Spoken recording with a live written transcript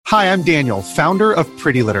Hi, I'm Daniel, founder of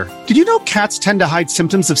Pretty Litter. Did you know cats tend to hide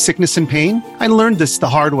symptoms of sickness and pain? I learned this the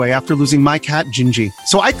hard way after losing my cat, Gingy.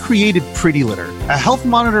 So I created Pretty Litter, a health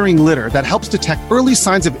monitoring litter that helps detect early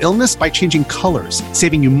signs of illness by changing colors,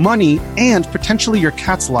 saving you money and potentially your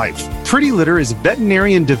cat's life. Pretty Litter is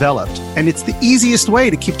veterinarian developed, and it's the easiest way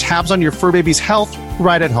to keep tabs on your fur baby's health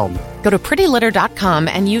right at home. Go to prettylitter.com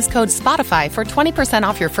and use code SPOTIFY for 20%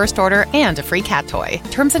 off your first order and a free cat toy.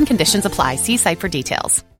 Terms and conditions apply. See site for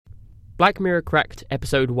details. Black Mirror Cracked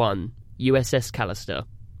Episode 1, USS Callister.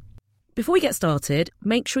 Before we get started,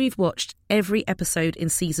 make sure you've watched every episode in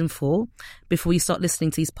Season 4 before you start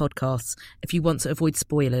listening to these podcasts if you want to avoid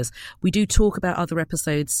spoilers. We do talk about other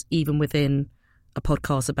episodes even within a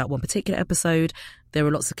podcast about one particular episode. There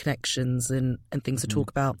are lots of connections and things to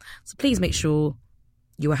talk about. So please make sure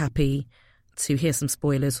you are happy to hear some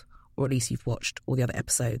spoilers, or at least you've watched all the other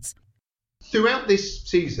episodes. Throughout this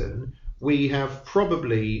season, we have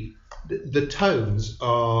probably... the tones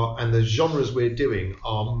are and the genres we're doing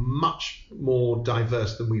are much more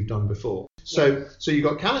diverse than we've done before. So you've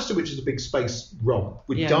got Callister, which is a big space romp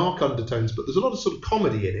with dark undertones, but there's a lot of sort of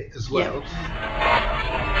comedy in it as well.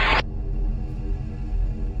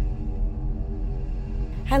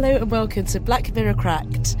 Hello and welcome to Black Mirror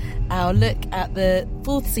Cracked, our look at the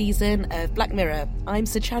 4th season of Black Mirror. I'm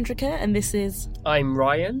Sachandrika and this is... I'm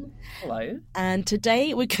Ryan. Hello. And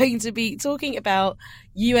today we're going to be talking about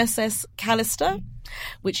USS Callister,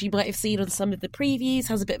 which you might have seen on some of the previews,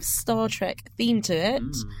 has a bit of a Star Trek theme to it.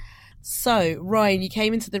 So, Ryan, you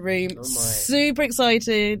came into the room super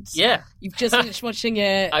excited. Yeah. You've just finished watching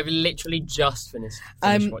it. I've literally just finished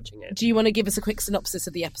watching it. Do you want to give us a quick synopsis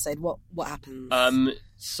of the episode? What happens?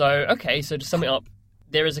 So to sum it up,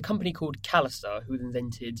 there is a company called Callister who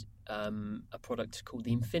invented a product called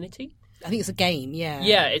the Infinity. I think it's a game, yeah.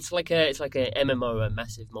 Yeah, it's like a MMO, a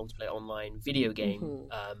massive multiplayer online video game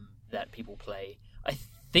that people play. I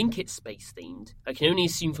think it's space themed. I can only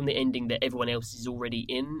assume from the ending that everyone else is already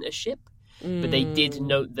in a ship, but they did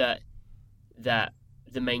note that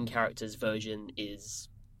the main character's version is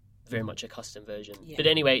very much a custom version. Yeah. But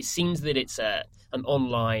anyway, it seems that it's an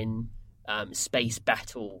online space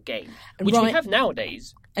battle game, which we have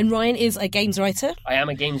nowadays. And Ryan is a games writer. I am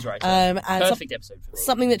a games writer. And perfect episode for me.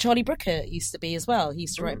 Something that Charlie Brooker used to be as well. He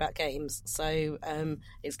used to write about games. So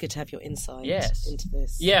it's good to have your insight into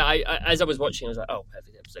this. Yeah, I as I was watching, I was like, oh,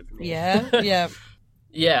 perfect episode for me. Yeah, yeah.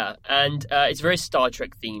 Yeah, and it's very Star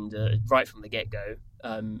Trek themed right from the get-go.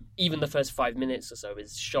 Even the first 5 minutes or so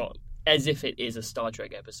is shot as if it is a Star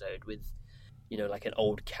Trek episode with... like an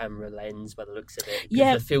old camera lens by the looks of it.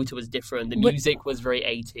 Yeah. The filter was different. The music was very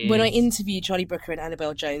 80s. When I interviewed Charlie Brooker and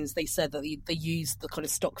Annabelle Jones, they said that they used the kind of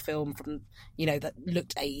stock film from, that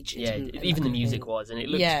looked aged. Yeah, even the music was. And it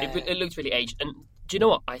looked really aged. And do you know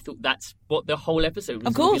what? I thought that's what the whole episode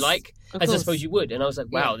was going to be like. As I suppose you would. And I was like,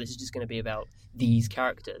 wow, this is just going to be about these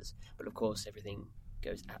characters. But of course, everything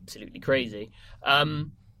goes absolutely crazy.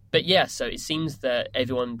 But yeah, so it seems that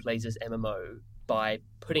everyone plays this MMO by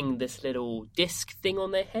putting this little disc thing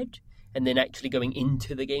on their head and then actually going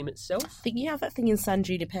into the game itself. I think you have that thing in San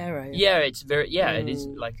Junipero. Yeah, it's very... Yeah, it is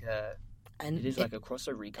like a... It is like a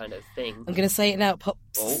crossover kind of thing. I'm going to say it now.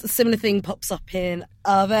 A similar thing pops up in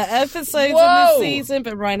other episodes of this season,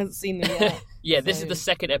 but Ryan hasn't seen them yet. Yeah, this is the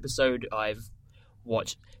second episode I've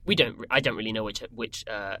watched. I don't really know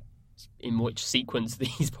in which sequence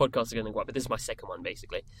these podcasts are going to go up, but this is my second one,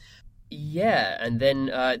 basically. Yeah, and then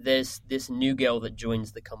there's this new girl that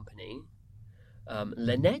joins the company.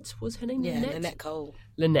 Lynette was her name? Yeah, Lynette Cole.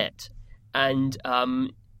 Lynette. And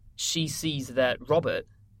she sees that Robert,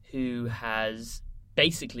 who has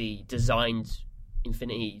basically designed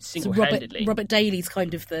Infinity single-handedly... So Robert Daly's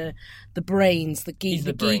kind of the brains, the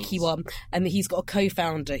geeky one, and he's got a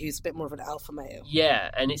co-founder who's a bit more of an alpha male.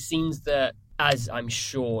 Yeah, and it seems that, as I'm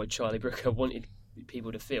sure Charlie Brooker wanted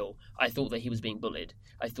people to feel, I thought that he was being bullied.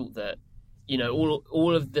 I thought that,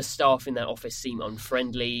 all of the staff in that office seemed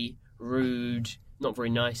unfriendly, rude, not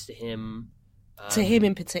very nice to him. To him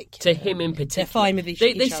in particular. They're fine with each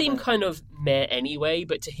other. They seem kind of meh anyway,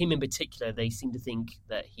 but to him in particular, they seem to think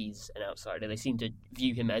that he's an outsider. They seem to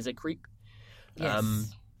view him as a creep.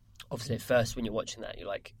 Yes. Obviously, at first, when you're watching that, you're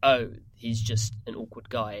like, oh, he's just an awkward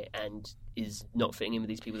guy and is not fitting in with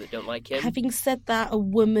these people that don't like him. Having said that, a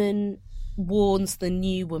woman warns the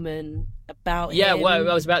new woman about him. Yeah, well,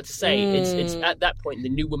 I was about to say, it's at that point, the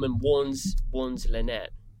new woman warns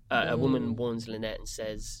Lynette. A woman warns Lynette and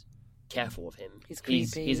says, careful of him. He's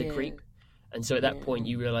creepy. He's a creep. And so at that point,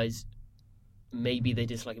 you realise maybe they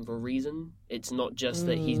dislike him for a reason. It's not just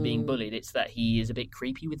that he's being bullied, it's that he is a bit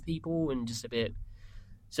creepy with people and just a bit...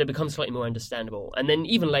 So it becomes slightly more understandable. And then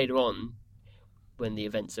even later on, when the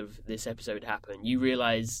events of this episode happen, you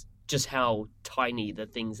realise just how tiny the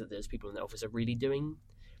things that those people in the office are really doing.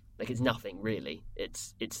 Like, it's nothing really.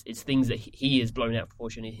 It's things that he has blown out of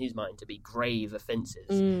proportion in his mind to be grave offences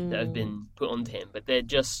that have been put onto him, but they're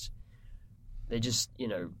just you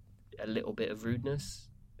know, a little bit of rudeness,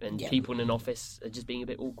 and people in an office are just being a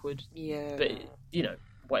bit awkward. Yeah, but you know,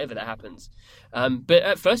 whatever that happens. But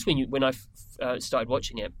at first, when I started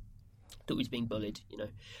watching it, I thought he was being bullied. You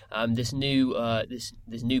know, this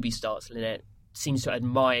newbie starts, Lynette, seems to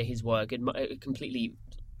admire his work, completely.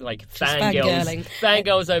 Like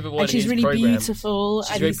fangirls over one. And she's really program. Beautiful.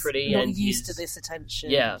 She's and very pretty. Not and used to this attention.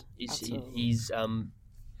 Yeah, he's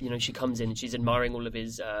you know, she comes in and she's admiring all of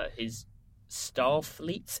his space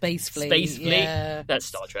fleet. Yeah. That's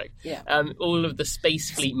Star Trek. Yeah. All of the space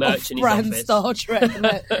fleet merch in his Off-brand office. Star Trek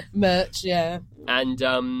merch. Yeah. And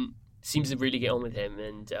seems to really get on with him,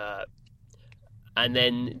 and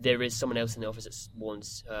then there is someone else in the office that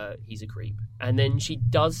warns her he's a creep, and then she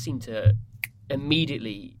does seem to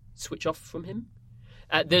immediately switch off from him.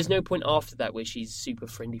 There's no point after that where she's super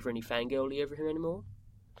friendly fangirly over him anymore.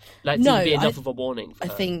 Like, to be enough of a warning for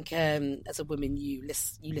her. I think as a woman, you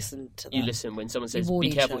listen to that. You listen when someone says,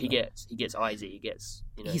 "Be careful." He gets icy. He gets,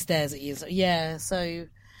 you know. He stares at you. So, yeah. So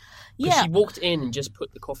yeah, she walked in and just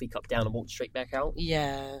put the coffee cup down and walked straight back out.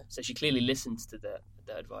 Yeah. So she clearly listens to the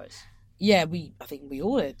advice. Yeah, I think we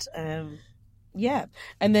all would. Yeah,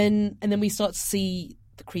 and then we start to see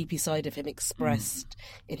the creepy side of him expressed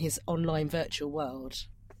in his online virtual world.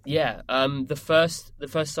 Yeah, the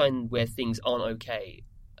first sign where things aren't okay,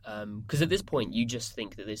 because at this point you just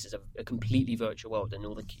think that this is a completely virtual world, and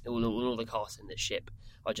all the cast in this ship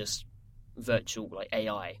are just virtual, like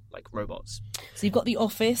AI, like robots. So you've got the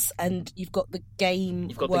office, and you've got the game.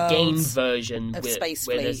 You've got the game version of Space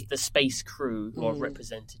where Fleet. There's the space crew who are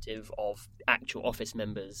representative of actual office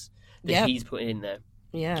members that he's put in there.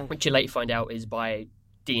 Yeah, which you later find out is by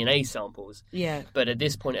DNA samples. Yeah. But at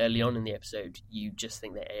this point early on in the episode, you just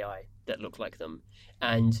think they're AI that look like them.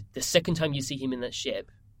 And the second time you see him in that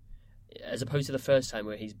ship, as opposed to the first time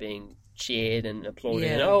where he's being cheered and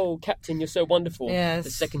applauded, and, "Oh, Captain, you're so wonderful." Yes.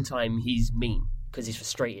 The second time he's mean because he's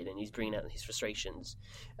frustrated and he's bringing out his frustrations.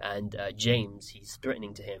 And James, he's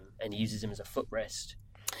threatening to him and he uses him as a footrest.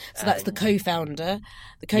 So that's the co-founder.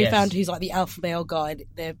 The co-founder who's like the alpha male guy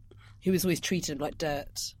who is always treated like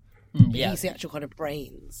dirt. He's the actual kind of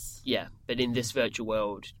brains. Yeah, but in this virtual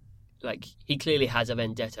world, like, he clearly has a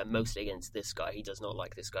vendetta mostly against this guy. He does not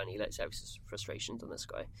like this guy, and he lets out his frustrations on this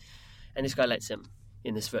guy. And this guy lets him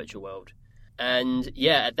in this virtual world. And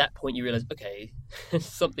yeah, at that point you realise, okay,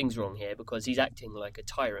 something's wrong here, because he's acting like a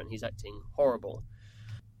tyrant. He's acting horrible.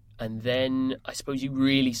 And then I suppose you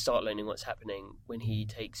really start learning what's happening when he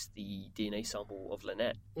takes the DNA sample of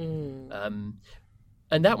Lynette.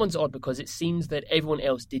 And that one's odd because it seems that everyone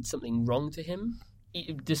else did something wrong to him,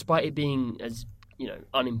 despite it being as, you know,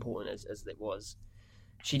 unimportant as it was.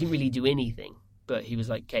 She didn't really do anything, but he was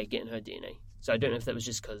like, "Okay, get in her DNA." So I don't know if that was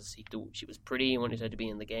just because he thought she was pretty and wanted her to be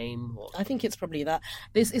in the game. Or... I think it's probably that.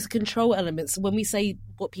 This is control elements. When we say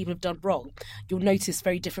what people have done wrong, you'll notice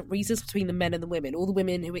very different reasons between the men and the women. All the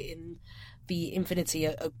women who are in the Infinity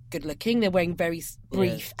are good looking. They're wearing very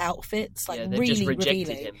brief outfits, like they've really just rejected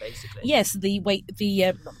revealing. Him, basically. Yes, the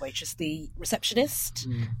not waitress, the receptionist,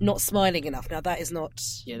 not smiling enough. Now that is not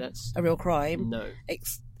that's a real crime. No.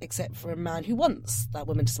 Except for a man who wants that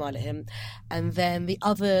woman to smile at him. And then the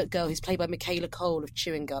other girl, who's played by Michaela Cole of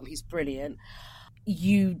Chewing Gum, who's brilliant.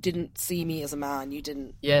 You didn't see me as a man. You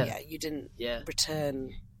didn't. You didn't return.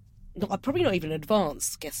 Probably not even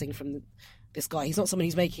advance guessing from this guy. He's not someone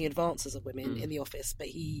who's making advances of women in the office, but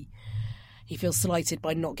he feels slighted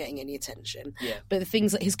by not getting any attention. Yeah. But the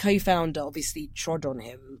things that his co-founder obviously trod on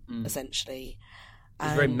him, essentially.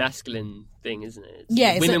 It's a very masculine thing, isn't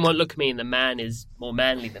it? Women won't look at me and the man is more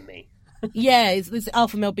manly than me. It's this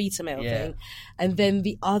alpha male, beta male thing. And then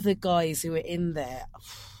the other guys who were in there,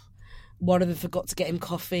 one of them forgot to get him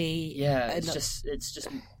coffee. Yeah, it's just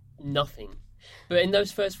nothing. But in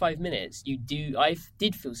those first 5 minutes, I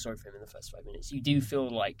did feel sorry for him in the first 5 minutes. You do feel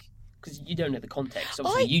like, because you don't know the context,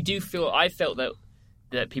 obviously, I felt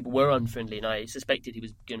that people were unfriendly, and I suspected he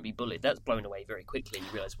was going to be bullied. That's blown away very quickly. You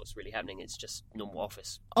realise what's really happening. It's just normal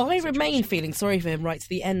office. I remain feeling sorry for him right to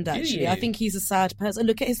the end, actually. I think he's a sad person.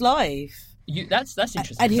 Look at his life. That's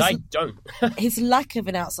interesting, because I don't. His lack of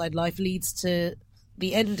an outside life leads to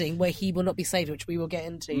the ending where he will not be saved, which we will get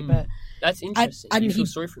into. But that's interesting. And you feel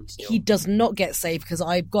sorry for him still. He does not get saved, because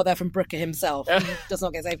I got that from Brooker himself. He does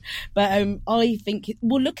not get saved. But I think,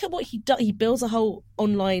 look at what he does. He builds a whole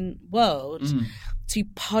online world to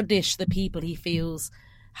punish the people he feels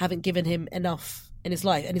haven't given him enough in his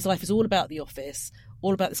life, and his life is all about the office,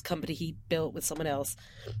 all about this company he built with someone else.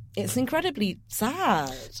 It's incredibly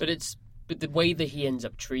sad. But the way that he ends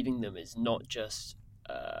up treating them is not just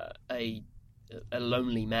a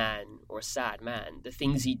lonely man or a sad man. The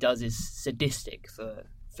things he does is sadistic for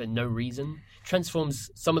no reason. Transforms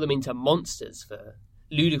some of them into monsters for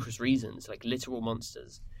ludicrous reasons, like literal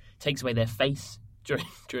monsters. Takes away their face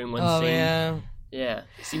during one scene. Yeah.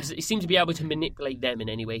 He seems to be able to manipulate them in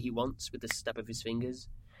any way he wants with the snap of his fingers.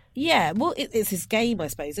 Yeah, well, it's his game, I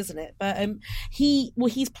suppose, isn't it? But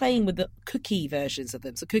he's playing with the cookie versions of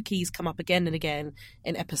them. So cookies come up again and again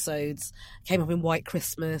in episodes. Came up in White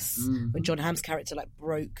Christmas when John Hamm's character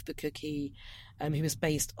broke the cookie. He was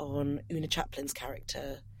based on Una Chaplin's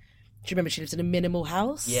character. Do you remember she lived in a minimal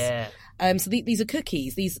house? Yeah. So these are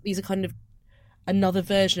cookies. These are kind of another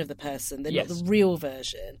version of the person. They're not the real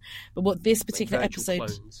version. But what this particular episode,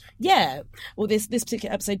 clones. Yeah, what this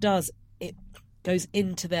particular episode does, it goes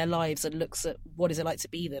into their lives and looks at what is it like to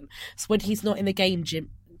be them. So when he's not in the game,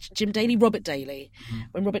 Robert Daly,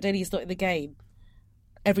 when Robert Daly is not in the game,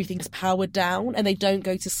 everything's powered down and they don't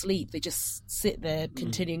go to sleep. They just sit there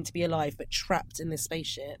continuing to be alive but trapped in this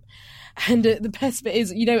spaceship. And the best bit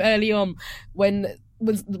is, early on when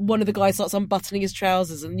one of the guys starts unbuttoning his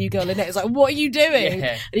trousers and the new girl Lynette is like, what are you doing?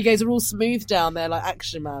 Yeah. And he goes, we're all smooth down there like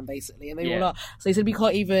Action Man, basically. And they all are. So he said, we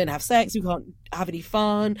can't even have sex, we can't have any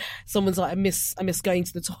fun. Someone's like, I miss going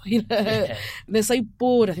to the toilet. And they're so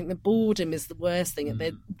bored. I think the boredom is the worst thing. And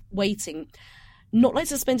they're waiting, not like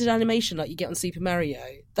suspended animation like you get on Super Mario.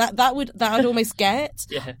 That I'd almost get.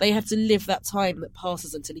 Yeah. They have to live that time that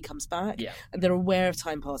passes until he comes back. Yeah. And they're aware of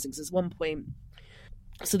time passing. So there's one point.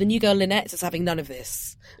 So the new girl Lynette is having none of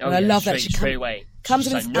this. And I love that she comes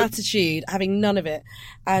with this attitude, having none of it.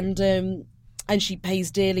 And she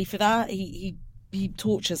pays dearly for that. He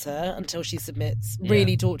tortures her until she submits.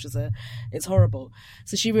 Really tortures her. It's horrible.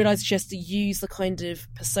 So she realises she has to use the kind of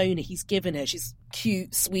persona he's given her. She's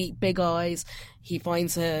cute, sweet, big eyes. He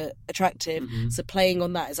finds her attractive. So playing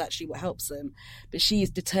on that is actually what helps them. But she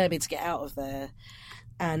is determined to get out of there.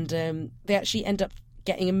 And they actually end up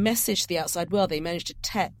getting a message to the outside world. They managed to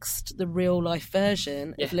text the real life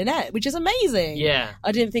version of Lynette, which is amazing. Yeah.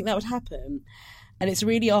 I didn't think that would happen. And it's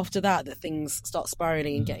really after that things start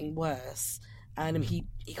spiralling and getting worse. And he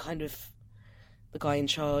kind of, the guy in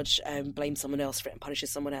charge, blames someone else for it and punishes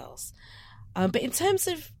someone else. But in terms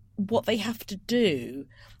of what they have to do,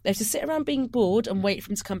 they have to sit around being bored and wait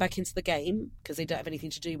for him to come back into the game because they don't have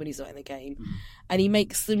anything to do when he's not in the game. And he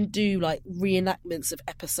makes them do reenactments of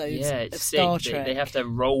episodes of Star Trek. They have to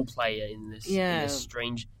role play it in this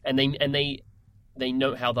strange, and they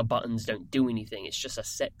note how the buttons don't do anything. It's just a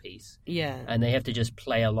set piece. Yeah. And they have to just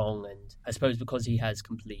play along. And I suppose because he has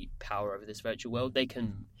complete power over this virtual world, they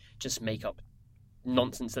can just make up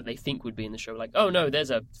nonsense that they think would be in the show. Like, oh no,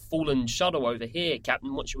 there's a fallen shuttle over here,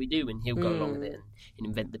 Captain, what should we do? And he'll go along with it and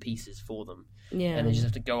invent the pieces for them. Yeah. And they just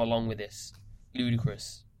have to go along with this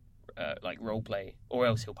ludicrous role play, or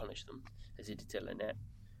else he'll punish them, as he did to Lynette.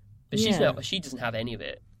 But she doesn't have any of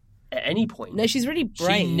it at any point. No, she's really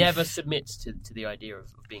brave. She never submits to the idea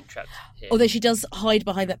of being trapped here. Although she does hide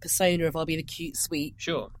behind that persona of I'll be the cute, sweet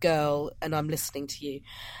girl and I'm listening to you.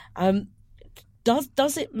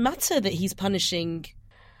 Does it matter that he's punishing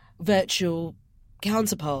virtual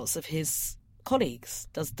counterparts of his colleagues?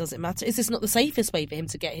 Does it matter? Is this not the safest way for him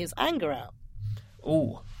to get his anger out?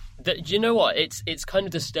 Oh, do you know what? It's kind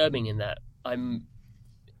of disturbing in that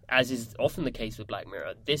as is often the case with Black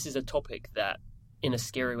Mirror, this is a topic that, in a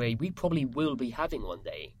scary way, we probably will be having one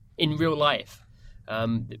day in real life.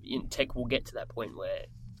 In tech, we'll get to that point where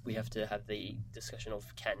we have to have the discussion of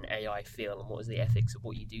can AI feel and what is the ethics of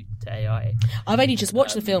what you do to AI. I've only just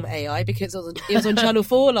watched the film AI because it was on Channel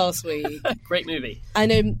 4 last week. Great movie.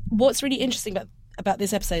 And what's really interesting about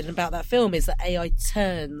this episode and about that film is that AI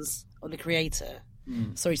turns on the creator.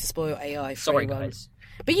 Sorry to spoil AI for everyone. Guys.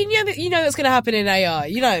 But you know what's going to happen in AI.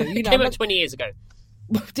 It came out 20 years ago.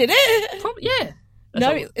 Did it? Probably, yeah.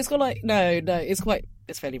 It's got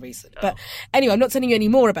it's fairly recent. But anyway, I'm not telling you any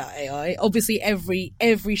more about AI. Obviously, every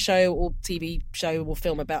show or TV show or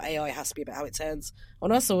film about AI has to be about how it turns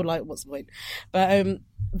on us, or what's the point? But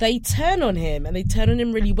they turn on him, and they turn on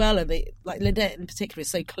him really well. And they, Lynette in particular,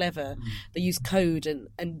 is so clever. They use code,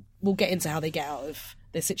 and we'll get into how they get out of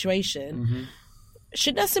their situation.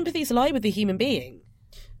 Shouldn't our sympathies lie with the human being?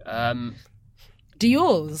 Do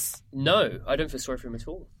yours? No, I don't feel sorry for him at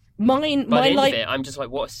all. By the end of it, I'm just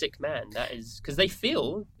like, what a sick man that is. Because they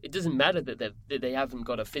feel it doesn't matter that they haven't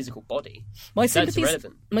got a physical body. That's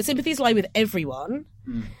irrelevant. My sympathies lie with everyone,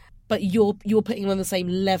 but you're putting them on the same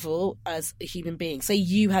level as a human being. Say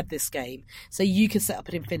you had this game, so you could set up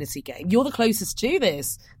an infinity game. You're the closest to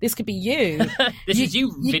this. This could be you. This is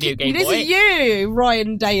you, video game boy. This is you,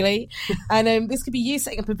 Ryan Daly. And this could be you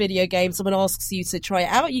setting up a video game. Someone asks you to try it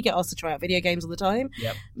out. You get asked to try out video games all the time.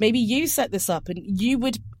 Yep. Maybe you set this up and you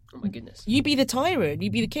would... Oh my goodness. You'd be the tyrant.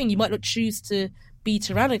 You'd be the king. You might not choose to be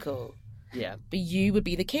tyrannical. Yeah. But you would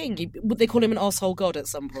be the king. They call him an arsehole god at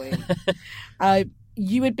some point.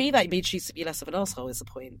 You would be that. You'd choose to be less of an arsehole is the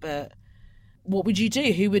point. But what would you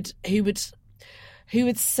do? Who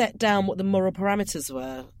would set down what the moral parameters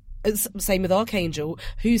were? It's the same with Archangel.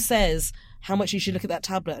 Who says how much you should look at that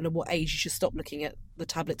tablet and at what age you should stop looking at the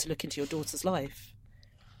tablet to look into your daughter's life?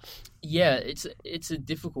 Yeah, it's a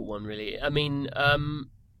difficult one, really. I mean,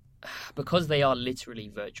 because they are literally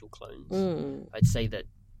virtual clones, I'd say that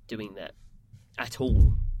doing that at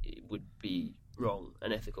all it would be wrong,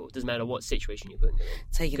 unethical. It doesn't matter what situation you're putting them in.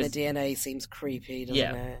 Taking the DNA seems creepy, doesn't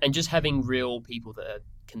it? And just having real people that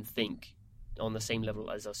can think on the same level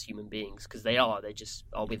as us human beings, because they just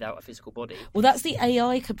are without a physical body. Well, that's the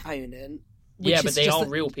AI component. Yeah, but they are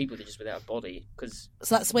real people, they're just without a body.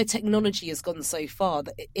 So that's where technology has gone so far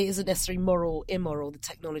that it isn't necessarily moral, immoral, the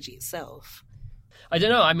technology itself. I don't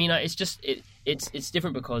know. I mean, it's just it's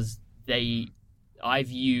different because I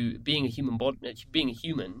view being a human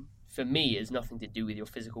for me is nothing to do with your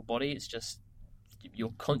physical body. It's just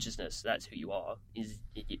your consciousness. That's who you are. Is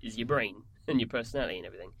your brain and your personality and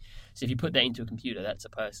everything. So if you put that into a computer, that's a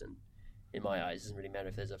person. In my eyes, it doesn't really matter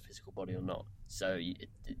if there's a physical body or not. So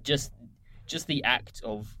just the act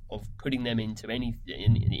of putting them into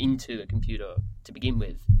a computer to begin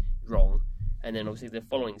with, wrong. And then obviously the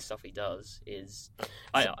following stuff he does is...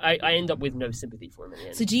 I end up with no sympathy for him in the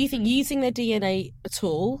end. So do you think using their DNA at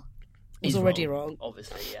all is already wrong?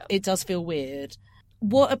 Obviously, yeah. It does feel weird.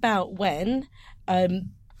 What about when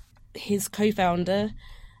his co-founder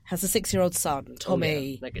has a 6-year-old son, Tommy? Oh,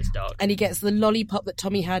 yeah. That gets dark. And he gets the lollipop that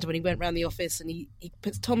Tommy had when he went around the office and he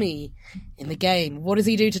puts Tommy in the game. What does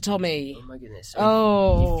he do to Tommy? Oh my goodness.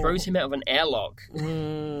 So he throws him out of an airlock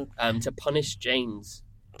to punish James.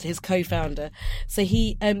 His co-founder. So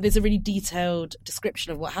there's a really detailed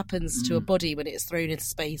description of what happens to a body when it is thrown into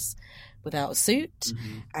space without a suit,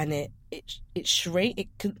 and it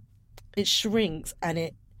shrinks and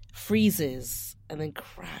it freezes and then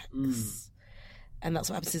cracks, and that's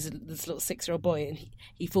what happens to this little 6-year-old boy, and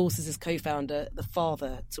he forces his co-founder, the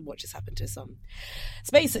father, to watch this happen to his son.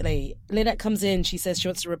 So basically, Lynette comes in. She says she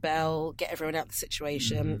wants to rebel, get everyone out of the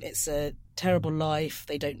situation. It's a terrible life.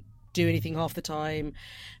 They don't do anything half the time.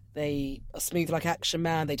 They are smooth like Action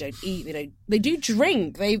Man. They don't eat. They do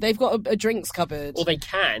drink. They've got a drinks cupboard. Or they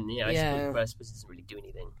can. I suppose it doesn't really do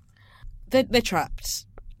anything. They're trapped,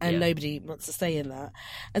 and nobody wants to stay in that.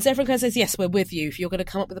 And so everyone kind of says, "Yes, we're with you. If you're going to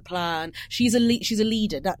come up with a plan." She's a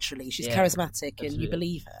leader naturally. She's charismatic, absolutely. And you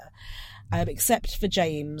believe her. Except for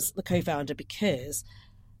James, the co-founder, because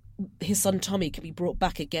his son Tommy can be brought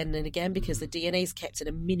back again and again because the DNA is kept in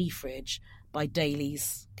a mini fridge by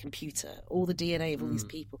Daly's computer. All the DNA of all these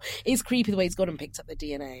people. It's creepy the way he's gone and picked up the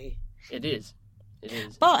DNA. It is.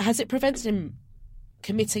 But has it prevented him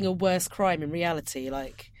committing a worse crime in reality?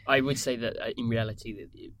 Like, I would say that in reality,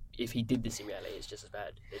 if he did this in reality, it's just as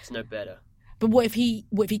bad. It's no better. But what if he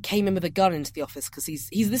came in with a gun into the office because he's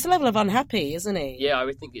this level of unhappy, isn't he? Yeah, I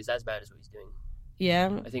would think it's as bad as what he's doing.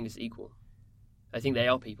 Yeah, I think it's equal. I think they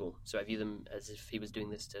are people, so I view them as if he was doing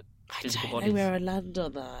this to physical bodies. I don't know where I land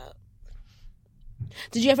on that.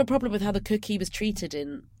 Did you have a problem with how the cookie was treated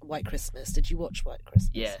in White Christmas? Did you watch White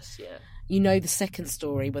Christmas? Yes, yeah. You know the second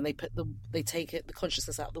story when they take the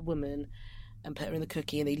consciousness out of the woman and put her in the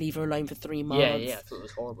cookie and they leave her alone for 3 months. Yeah, I thought it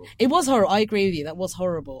was horrible. It was horrible. I agree with you. That was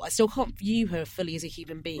horrible. I still can't view her fully as a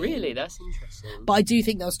human being. Really? That's interesting. But I do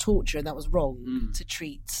think that was torture and that was wrong to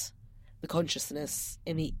treat the consciousness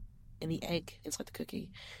in the egg inside the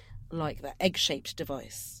cookie like that egg-shaped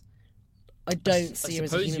device. I don't see her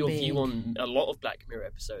as a human being. I suppose your view on a lot of Black Mirror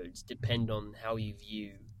episodes depend on how you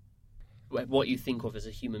view what you think of as a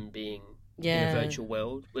human being in a virtual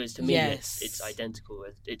world. Whereas to me, it's identical.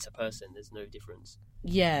 It's a person. There's no difference.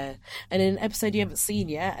 Yeah. And in an episode you haven't seen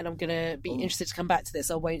yet, and I'm going to be interested to come back to this,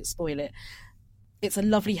 I won't spoil it. It's a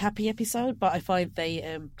lovely, happy episode, but I find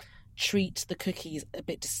they treat the cookies a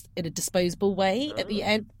bit in a disposable way at the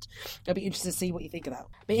end. I'll be interested to see what you think of that.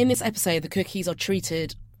 But in this episode, the cookies are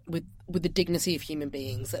treated with the dignity of human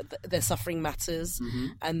beings. That their suffering matters,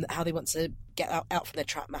 and how they want to get out from their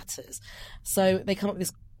trap matters. So they come up with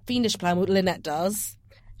this fiendish plan. What Lynette does,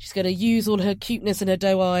 she's going to use all her cuteness and her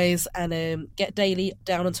doe eyes and get Daly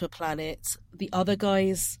down onto a planet. The other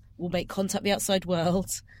guys will make contact with the outside world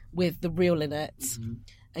with the real Lynette,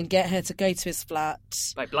 and get her to go to his flat.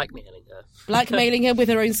 By blackmailing her. Blackmailing her with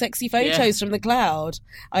her own sexy photos from the cloud.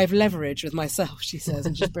 I have leverage with myself, she says,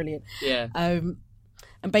 and she's brilliant. Yeah.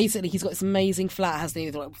 And basically, he's got this amazing flat, hasn't he,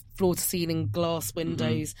 with like floor-to-ceiling glass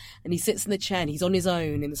windows, and he sits in the chair, and he's on his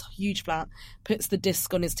own in this huge flat, puts the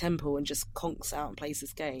disc on his temple, and just conks out and plays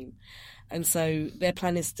this game. And so their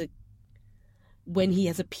plan is to, when he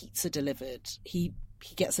has a pizza delivered, he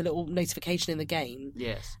gets a little notification in the game.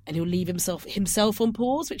 Yes. And he'll leave himself on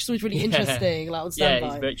pause, which is always really interesting. Like on standby.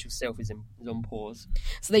 Yeah, his virtual self is on pause.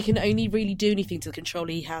 So they can only really do anything to the controller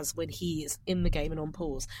he has when he is in the game and on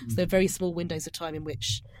pause. So there are very small windows of time in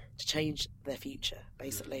which to change their future,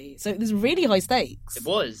 basically. So there's really high stakes. It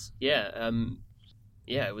was, yeah.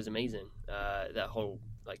 It was amazing. That whole,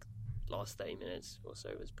 last 30 minutes or so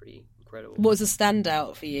was pretty incredible. What was a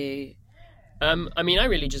standout for you? I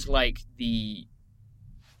really just like the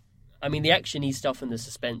action-y stuff and the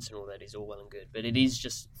suspense and all that is all well and good, but it is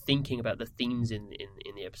just thinking about the themes in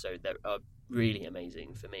the episode that are really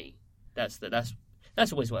amazing for me. That's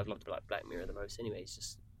always what I've loved about Black Mirror the most. Anyway,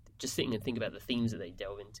 it's just sitting and thinking about the themes that they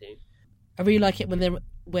delve into. I really like it when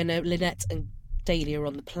Lynette and Daly are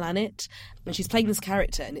on the planet, and she's playing this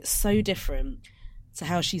character, and it's so different to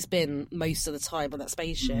how she's been most of the time on that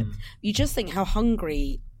spaceship. You just think how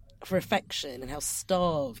hungry for affection and how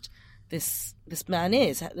starved this man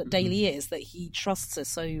is, that Daly is, that he trusts her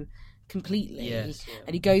so completely. Yes, yeah.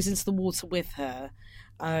 And he goes into the water with her,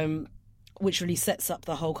 which really sets up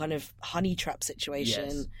the whole kind of honey trap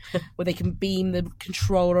situation where they can beam the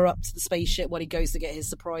controller up to the spaceship while he goes to get his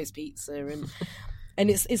surprise pizza. And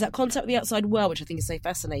it's that contact with the outside world, which I think is so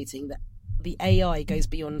fascinating, that the AI goes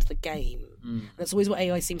beyond the game. That's always what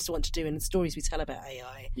AI seems to want to do in the stories we tell about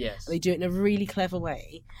AI. Yes. And they do it in a really clever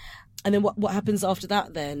way. And then what happens after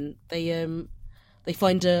that then? They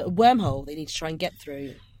find a wormhole they need to try and get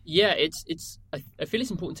through. Yeah, I feel it's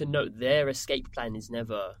important to note their escape plan is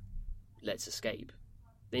never let's escape.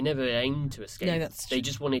 They never aimed to escape. No, that's true. They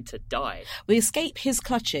just wanted to die. They escape his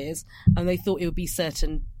clutches, and they thought it would be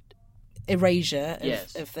certain erasure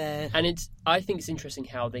of their... And I think it's interesting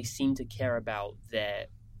how they seem to care about their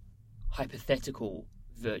hypothetical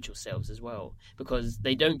virtual selves as well, because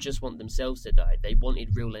they don't just want themselves to die. They wanted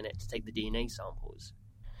real Lynette to take the DNA samples,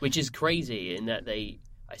 which is crazy in that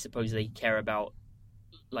I suppose they care about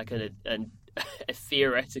like a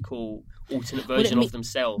theoretical alternate version of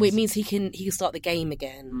themselves. Well, it means he can start the game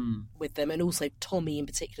again with them, and also Tommy in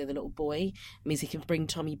particular, the little boy. It means he can bring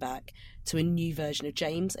Tommy back to a new version of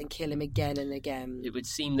James and kill him again and again. It would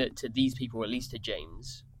seem that to these people, or at least to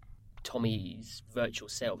James, Tommy's virtual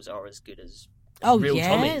selves are as good as real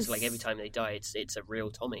Tommy's. Like every time they die, it's a real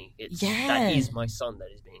Tommy. That is my son that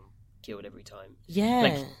is being killed every time.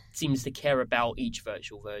 Yeah, seems to care about each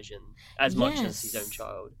virtual version as much as his own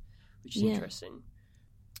child, which is interesting.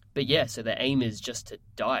 But so their aim is just to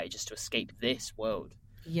die, just to escape this world.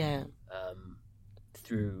 Yeah.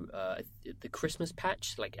 Through the Christmas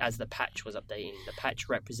patch, as the patch was updating, the patch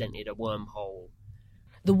represented a wormhole.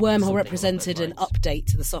 The wormhole represented an update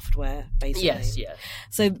to the software, basically. Yes, yeah.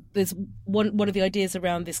 So there's one of the ideas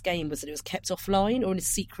around this game was that it was kept offline or in a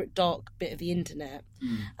secret dark bit of the internet,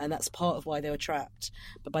 and that's part of why they were trapped.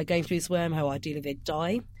 But by going through this wormhole, ideally they'd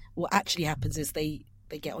die. What actually happens is they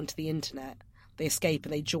get onto the internet, they escape,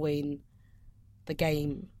 and they join the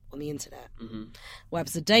game on the internet. What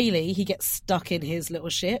happens to Daly? He gets stuck in his little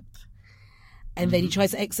ship, and then he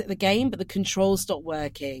tries to exit the game, but the controls stop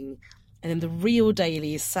working. And then the real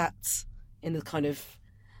Daly is sat in the kind of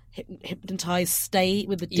hypnotized state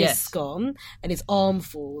with the disc on, and his arm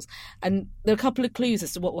falls. And there are a couple of clues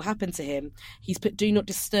as to what will happen to him. He's put "Do Not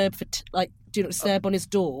Disturb" "Do Not Disturb" on his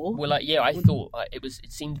door. Well, I thought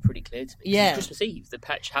it seemed pretty clear to me. Yeah, Christmas Eve. The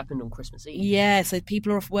patch happened on Christmas Eve. Yeah, so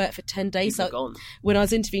people are off work for 10 days. People so are gone. When I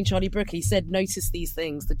was interviewing Charlie Brooker, he said notice these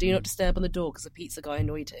things: the "Do Not Disturb" on the door because the pizza guy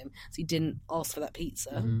annoyed him, so he didn't ask for that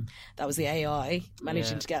pizza. That was the AI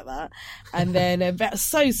managing to get that. And then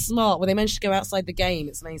so smart when they managed to go outside the game.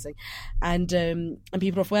 It's amazing. And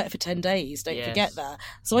people are off work for 10 days. Don't forget that.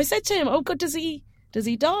 So I said to him, "Oh God, does he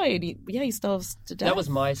die?" And he starves to death. That was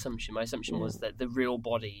my assumption. My assumption was that the real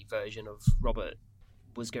body version of Robert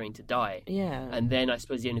was going to die. Yeah. And then I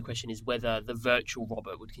suppose the only question is whether the virtual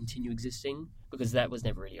Robert would continue existing, because that was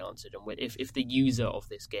never really answered. And if the user of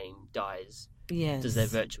this game dies, does their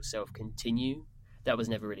virtual self continue? That was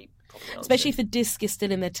never really properly answered. Especially if the disc is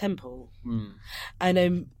still in their temple.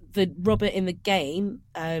 And the Robert in the game,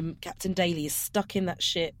 Captain Daly, is stuck in that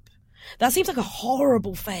ship That seems like a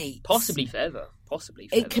horrible fate. Possibly forever.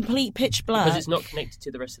 In complete pitch black. Because it's not connected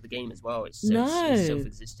to the rest of the game as well. It's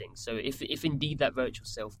self-existing. So if indeed that virtual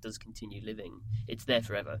self does continue living, it's there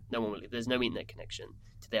forever. No one will leave. There's no internet connection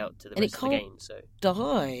to the rest of the game. So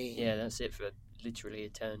die. Yeah, that's it for literally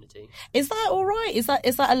eternity. Is that all right? Is that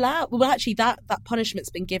allowed? Well, actually, that punishment's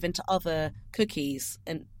been given to other cookies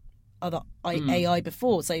and other AI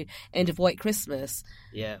before. So end of White Christmas.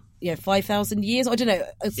 Yeah. 5,000 years. I don't know.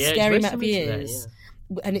 A scary amount of years.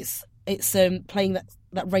 And it's playing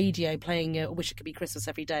that radio, playing I Wish It Could Be Christmas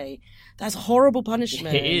every day. That's a horrible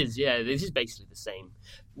punishment. It is, yeah. This is basically the same.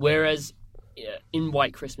 Whereas in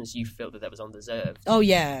White Christmas, you felt that was undeserved. Oh,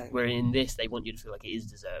 yeah. Where in this, they want you to feel like it is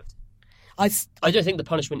deserved. I don't think the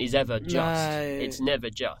punishment is ever just. No. It's never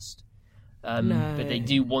just. No. But they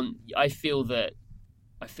do want... I feel that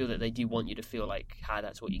they do want you to feel like,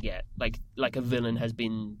 that's what you get. Like a villain has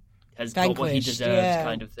got what he deserves,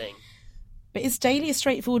 kind of thing. But is Daly a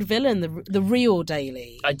straightforward villain? The real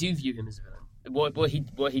Daly? I do view him as a villain.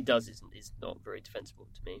 What he does is not very defensible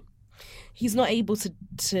to me. He's not able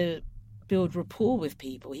to build rapport with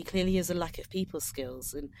people. He clearly has a lack of people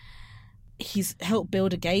skills, and he's helped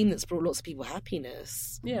build a game that's brought lots of people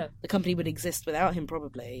happiness. Yeah, the company would exist without him,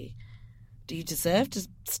 probably. Do you deserve to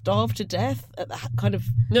starve to death at that kind of?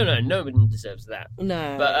 No one deserves that.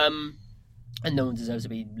 No, but and no one deserves to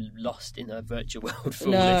be lost in a virtual world for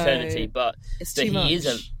all eternity. But he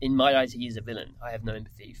is in my eyes, he is a villain. I have no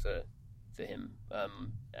empathy for him.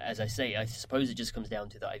 As I say, I suppose it just comes down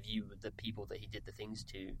to that I view the people that he did the things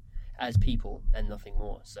to as people and nothing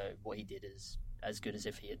more. So what he did is as good as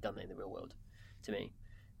if he had done it in the real world to me.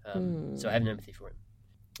 So I have no empathy for him.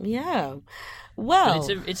 Yeah. Well,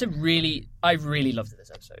 but I really loved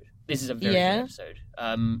this episode. This is a very good episode.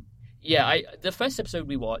 The first episode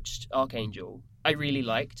we watched, Archangel, I really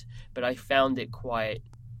liked, but I found it quite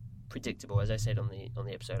predictable. As I said on the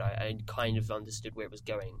episode, I kind of understood where it was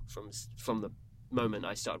going from the moment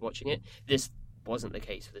I started watching it. This wasn't the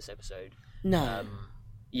case for this episode. No.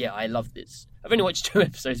 I loved this. I've only watched 2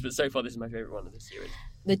 episodes, but so far this is my favourite one of the series.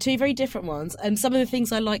 They're 2 very different ones. And some of the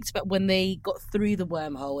things I liked about when they got through the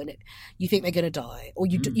wormhole and you think they're going to die, or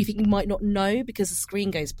you think you might not know because the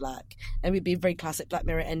screen goes black. And it would be a very classic Black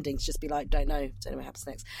Mirror ending to just be like, don't know what happens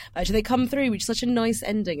next. But actually they come through, which is such a nice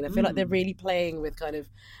ending. And I feel like they're really playing with kind of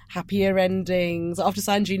happier endings. After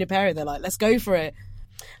San Junipero, they're like, let's go for it.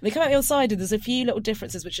 And they come out the other side and there's a few little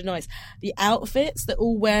differences which are nice. The outfits, they're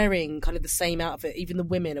all wearing kind of the same outfit. Even the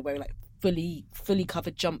women are wearing like fully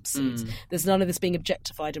covered jumpsuits. There's none of this being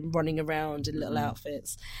objectified and running around in little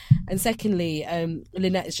outfits. And secondly,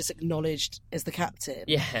 Lynette is just acknowledged as the captain.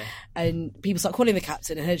 Yeah. And people start calling the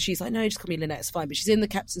captain and she's like, no, just call me Lynette, it's fine. But she's in the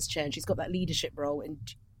captain's chair and she's got that leadership role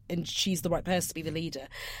and she's the right person to be the leader.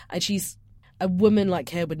 And she's a woman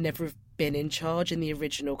like her would never have been in charge in the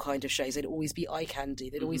original kind of shows. They'd always be eye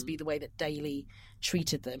candy. They'd always be the way that Daly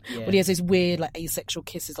treated them. Yeah. When he has those weird like asexual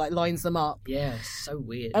kisses, like lines them up. Yeah, so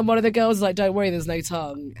weird. And one of the girls is like, don't worry, there's no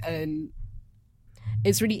tongue. And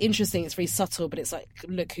it's really interesting. It's very subtle, but it's like,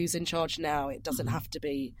 look who's in charge now. It doesn't have to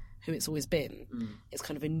be who it's always been. It's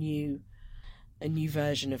kind of a new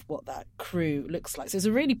version of what that crew looks like. So it's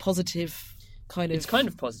a really positive kind of... It's kind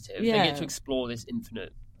of positive. Yeah. They get to explore this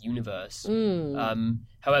infinite universe.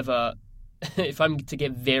 However, if I'm to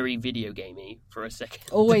get very video gamey for a second,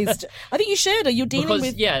 always, I think you should. You're dealing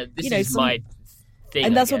with this is my thing,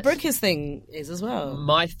 and that's what Brooke's thing is as well.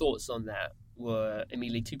 My thoughts on that were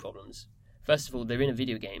immediately 2 problems. First of all, they're in a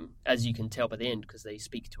video game, as you can tell by the end, because they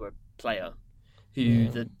speak to a player who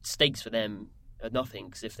the stakes for them are nothing.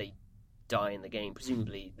 Because if they die in the game,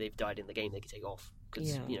 presumably they've died in the game, they can take off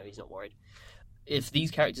because he's not worried. If these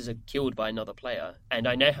characters are killed by another player, and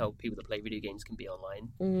I know how people that play video games can be online,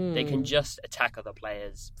 they can just attack other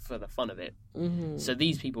players for the fun of it. So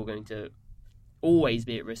these people are going to always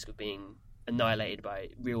be at risk of being annihilated by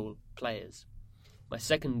real players. My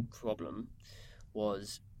second problem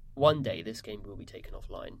was, one day this game will be taken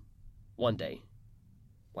offline. One day.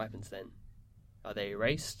 What happens then? Are they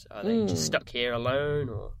erased? Are they just stuck here alone?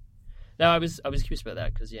 Or no, I was curious about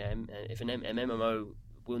that because if an MMO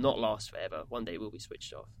will not last forever, one day it will be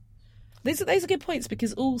switched off. Those are good points,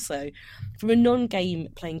 because also from a non-game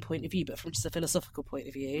playing point of view, but from just a philosophical point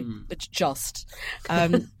of view, but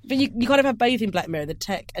you kind of have both in Black Mirror, the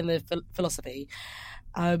tech and the philosophy.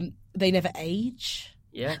 They never age.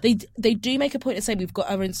 Yeah, they do make a point of saying we've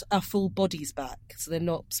got our full bodies back, so they're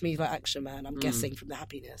not smooth like Action Man. I'm guessing from the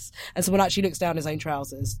happiness, and someone actually looks down his own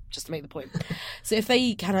trousers just to make the point. So if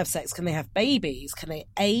they can have sex, can they have babies? Can they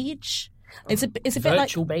age? It's a bit like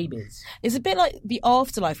virtual babies. It's a bit like the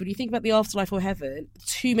afterlife. When you think about the afterlife or heaven,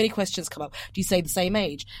 too many questions come up. Do you stay the same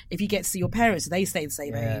age? If you get to see your parents, do they stay the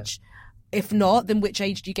same age? If not, then which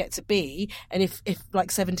age do you get to be? And if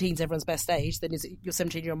like 17 is everyone's best age, then is it your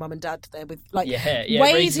 17-year-old mum and dad there with like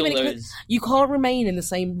way too many? You can't remain in the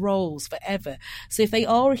same roles forever. So if they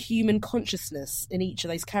are a human consciousness in each of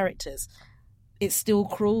those characters, it's still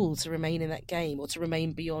cruel to remain in that game or to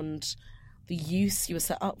remain beyond the use you were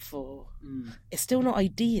set up for. It's still not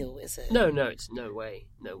ideal, is it? No, it's no way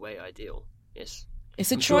ideal.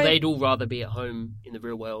 I'm sure they'd all rather be at home in the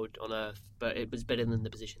real world on Earth, but it was better than the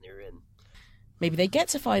position they were in. Maybe they get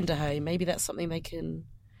to find a home. Maybe that's something they can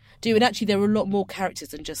do. And actually, there are a lot more characters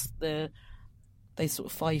than just those sort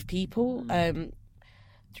of 5 people. Do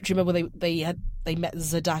you remember they met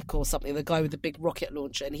Zadak or something, the guy with the big rocket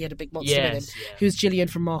launcher, and he had a big monster with him, who was Gillian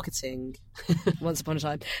from marketing once upon a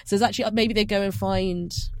time. So there's actually maybe they go and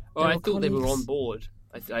find. Oh, I thought they were on board.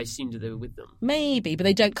 I assumed that they were with them. Maybe, but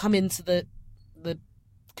they don't come into the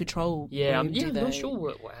control room, I'm not sure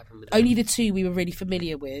what happened with them. Only the 2 we were really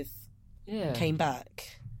familiar with came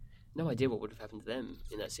back. No idea what would have happened to them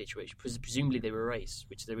in that situation. Presumably they were erased,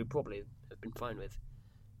 which they would probably have been fine with.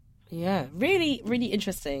 Yeah, really, really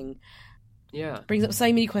interesting. Yeah. Brings up so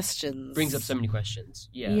many questions.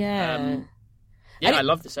 Yeah. I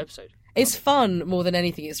love this episode. It's fun more than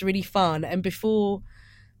anything. It's really fun. And before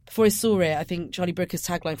I saw it, I think Charlie Brooker's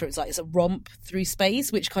tagline for it was like, it's a romp through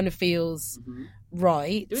space, which kind of feels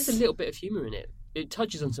right. There is a little bit of humour in it. It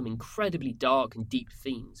touches on some incredibly dark and deep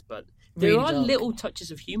themes, but there are little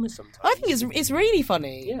touches of humour sometimes. I think it's really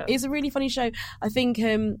funny. Yeah. It's a really funny show. I think,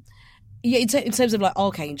 in terms of like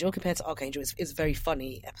Archangel, compared to Archangel, it's a very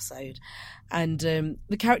funny episode. And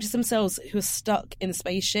the characters themselves who are stuck in the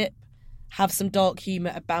spaceship have some dark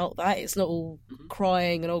humour about that. It's not all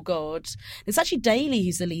crying and oh god. It's actually Daly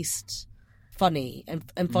who's the least funny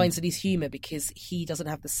and finds the least humour because he doesn't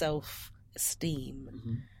have the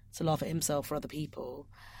self-esteem to laugh at himself or other people.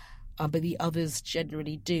 But the others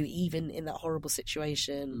generally do, even in that horrible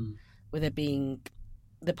situation where they're being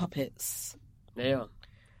the puppets. They are.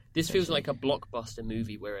 This feels like a blockbuster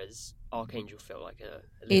movie, whereas Archangel felt like a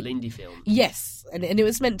little indie film. Yes, and it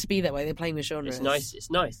was meant to be that way. They're playing with genres. It's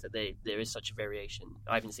nice that there is such a variation.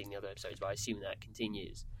 I haven't seen the other episodes, but I assume that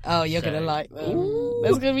continues. Oh, you're going to like them.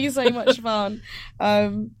 There's going to be so much fun.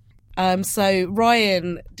 So,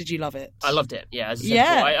 Ryan, did you love it? I loved it, yeah. As I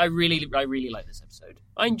said before, I really liked this episode.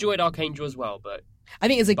 I enjoyed Archangel as well, but I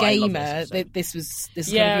think as a gamer, this was kind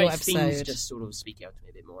of your episode. Things just sort of speak out to me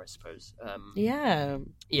a bit more, I suppose. Yeah,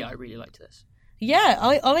 I really liked this. Yeah,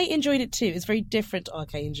 I enjoyed it too. It's very different to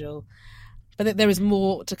Archangel, but there is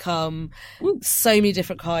more to come. So many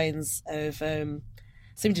different kinds of,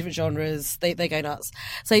 so many different genres. They go nuts.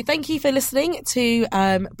 So thank you for listening to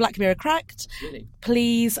Black Mirror Cracked. Absolutely.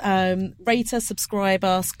 Please rate us, subscribe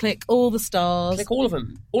us, click all the stars. Click all of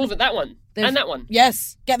them. All of it, that one. And that one.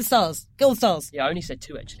 Yes, get the stars. Get all the stars. Yeah, I only said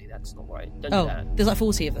 2 actually. That's not right. Don't do that. There's like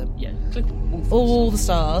 40 of them. Yeah, click all the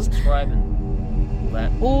stars. Subscribe and all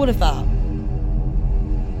that. All of that.